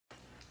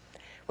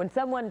When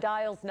someone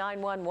dials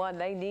 911,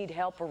 they need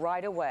help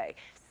right away.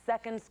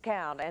 Seconds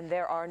count, and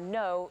there are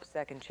no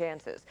second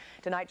chances.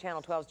 Tonight,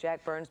 Channel 12's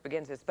Jack Burns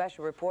begins his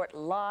special report,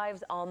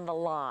 Lives on the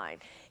Line.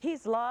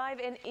 He's live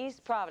in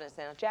East Providence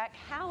now. Jack,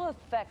 how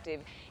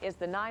effective is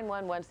the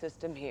 911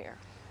 system here?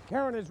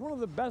 Karen, it's one of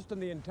the best in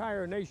the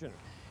entire nation.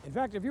 In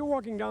fact, if you're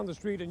walking down the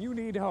street and you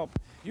need help,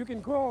 you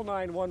can call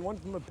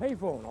 911 from a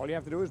payphone. All you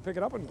have to do is pick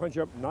it up and punch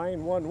up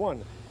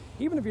 911,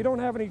 even if you don't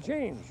have any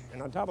change.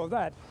 And on top of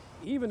that,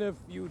 even if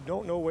you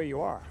don't know where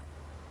you are.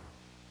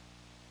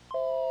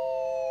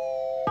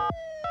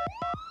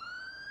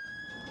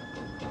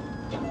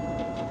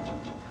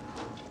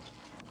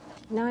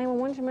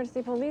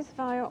 Emergency police,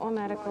 fire, or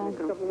medical.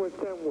 71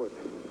 Stanwood.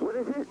 What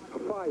is it? A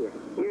fire.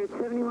 You're at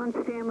 71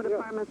 Stanwood,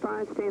 apartment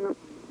 5, Stanwood.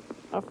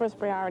 Our first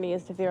priority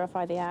is to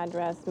verify the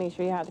address, make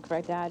sure you have the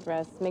correct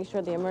address, make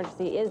sure the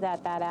emergency is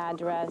at that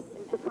address.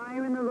 Is the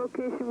fire in the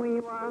location where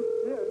you are?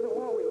 Yeah, no,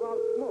 always a lot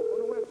of smoke. I don't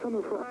know where it's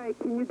coming from. All right,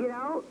 can you get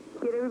out?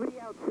 Get everybody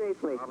out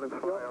safely. I'm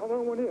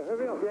on one here.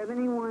 Hurry up.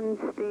 71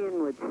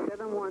 Stanwood,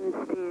 71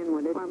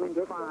 Stanwood,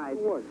 apartment 5.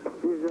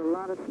 There's a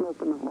lot of smoke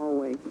in the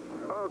hallway.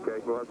 Okay,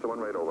 well, that's the one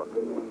right over.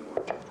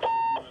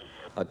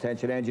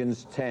 Attention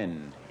engines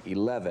 10,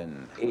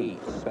 11, 8,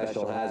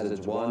 Special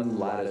Hazards 1,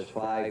 Ladders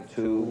 5,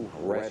 2,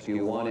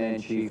 Rescue 1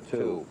 and Chief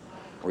 2.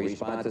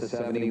 Response to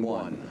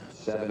 71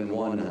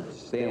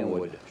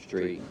 Stanwood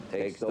Street.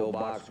 Take still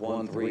box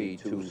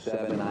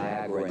 1327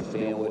 Niagara and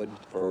Stanwood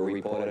for a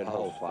reported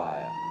house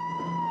fire.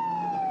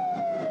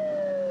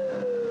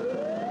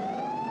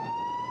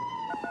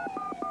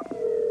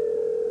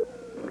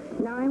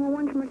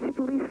 Emergency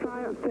police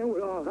fire.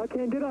 I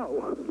can't get out.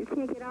 You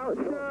can't get out,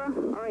 sir?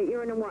 All right,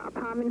 you're in what,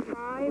 apartment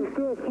 5?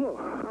 Third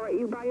floor. All right,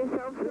 you by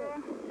yourself,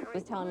 sir? He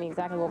was telling me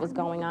exactly what was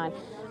going on.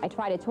 I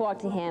try to talk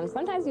to him.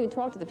 Sometimes you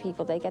talk to the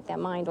people, they get their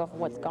mind off of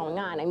what's going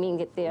on. I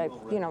mean, they're,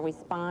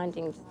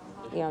 responding,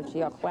 to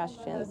your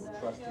questions.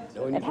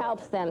 It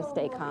helps them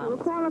stay calm. We'll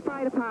call the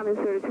fire department,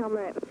 sir, to tell them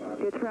that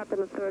you're trapped on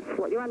the 3rd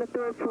floor. You're on the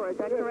 3rd floor, is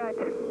that correct?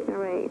 All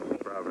right.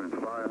 Providence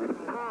Fire.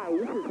 Hi,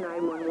 this is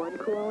 911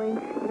 calling.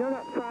 You know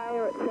that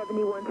fire at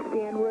 71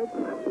 Stanwood?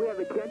 We have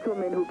a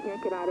gentleman who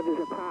can't get out of his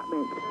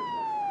apartment.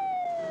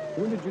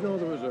 When did you know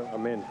there was a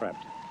man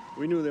trapped?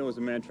 We knew there was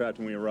a man trapped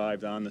when we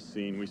arrived on the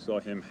scene. We saw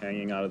him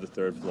hanging out of the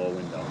 3rd floor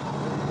window.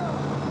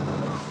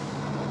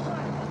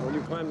 When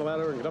you climb the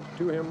ladder and get up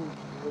to him,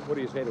 what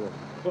do you say to him?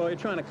 Well, you're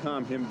trying to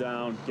calm him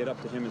down, get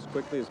up to him as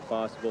quickly as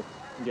possible,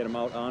 and get him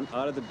out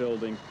of the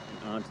building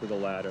and onto the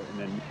ladder, and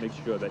then make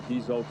sure that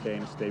he's okay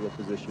in a stable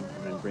position,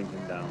 and then bring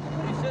him down.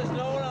 He says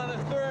no one on the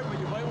 3rd, but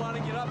you might want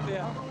to get up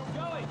there.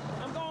 Joey,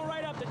 I'm going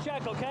right up to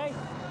check, okay?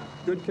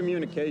 Good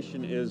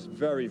communication is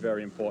very,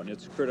 very important.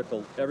 It's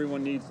critical.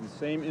 Everyone needs the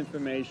same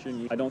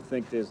information. I don't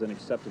think there's an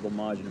acceptable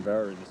margin of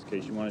error in this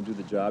case. You want to do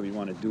the job, you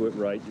want to do it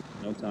right.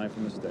 No time for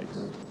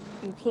mistakes.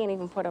 You can't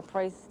even put a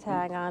price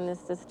tag on this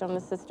system.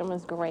 The system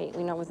is great.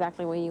 We know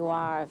exactly where you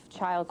are. If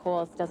child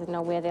calls, doesn't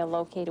know where they're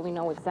located, we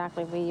know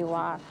exactly where you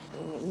are.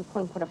 You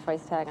couldn't put a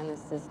price tag on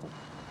this system.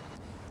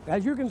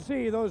 As you can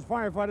see, those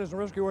firefighters and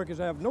rescue workers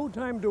have no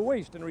time to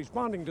waste in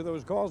responding to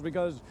those calls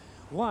because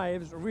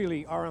lives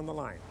really are on the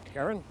line.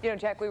 Karen?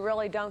 Jack, we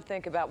really don't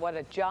think about what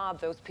a job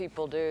those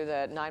people do,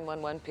 the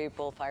 911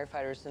 people,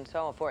 firefighters, and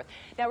so forth.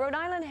 Now, Rhode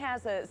Island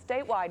has a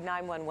statewide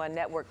 911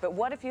 network, but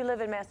what if you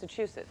live in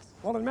Massachusetts?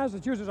 Well, in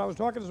Massachusetts, I was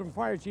talking to some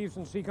fire chiefs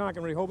in Seekonk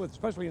and Rehoboth,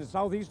 especially in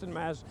southeastern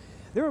Mass.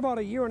 They're about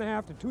 1.5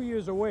 years to 2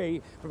 years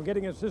away from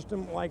getting a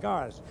system like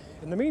ours.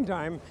 In the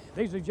meantime,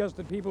 they suggest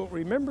that people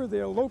remember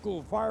their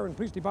local fire and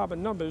police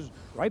department numbers,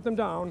 write them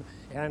down,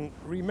 and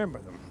remember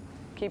them.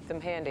 Keep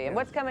them handy. And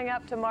what's coming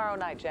up tomorrow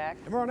night, Jack?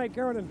 Tomorrow night,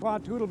 Karen, in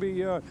part 2, it'll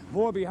be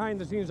more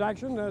behind-the-scenes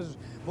action as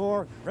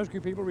more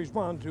rescue people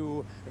respond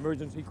to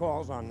emergency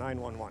calls on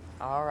 911.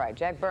 All right,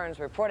 Jack Burns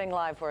reporting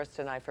live for us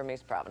tonight from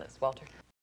East Providence. Walter?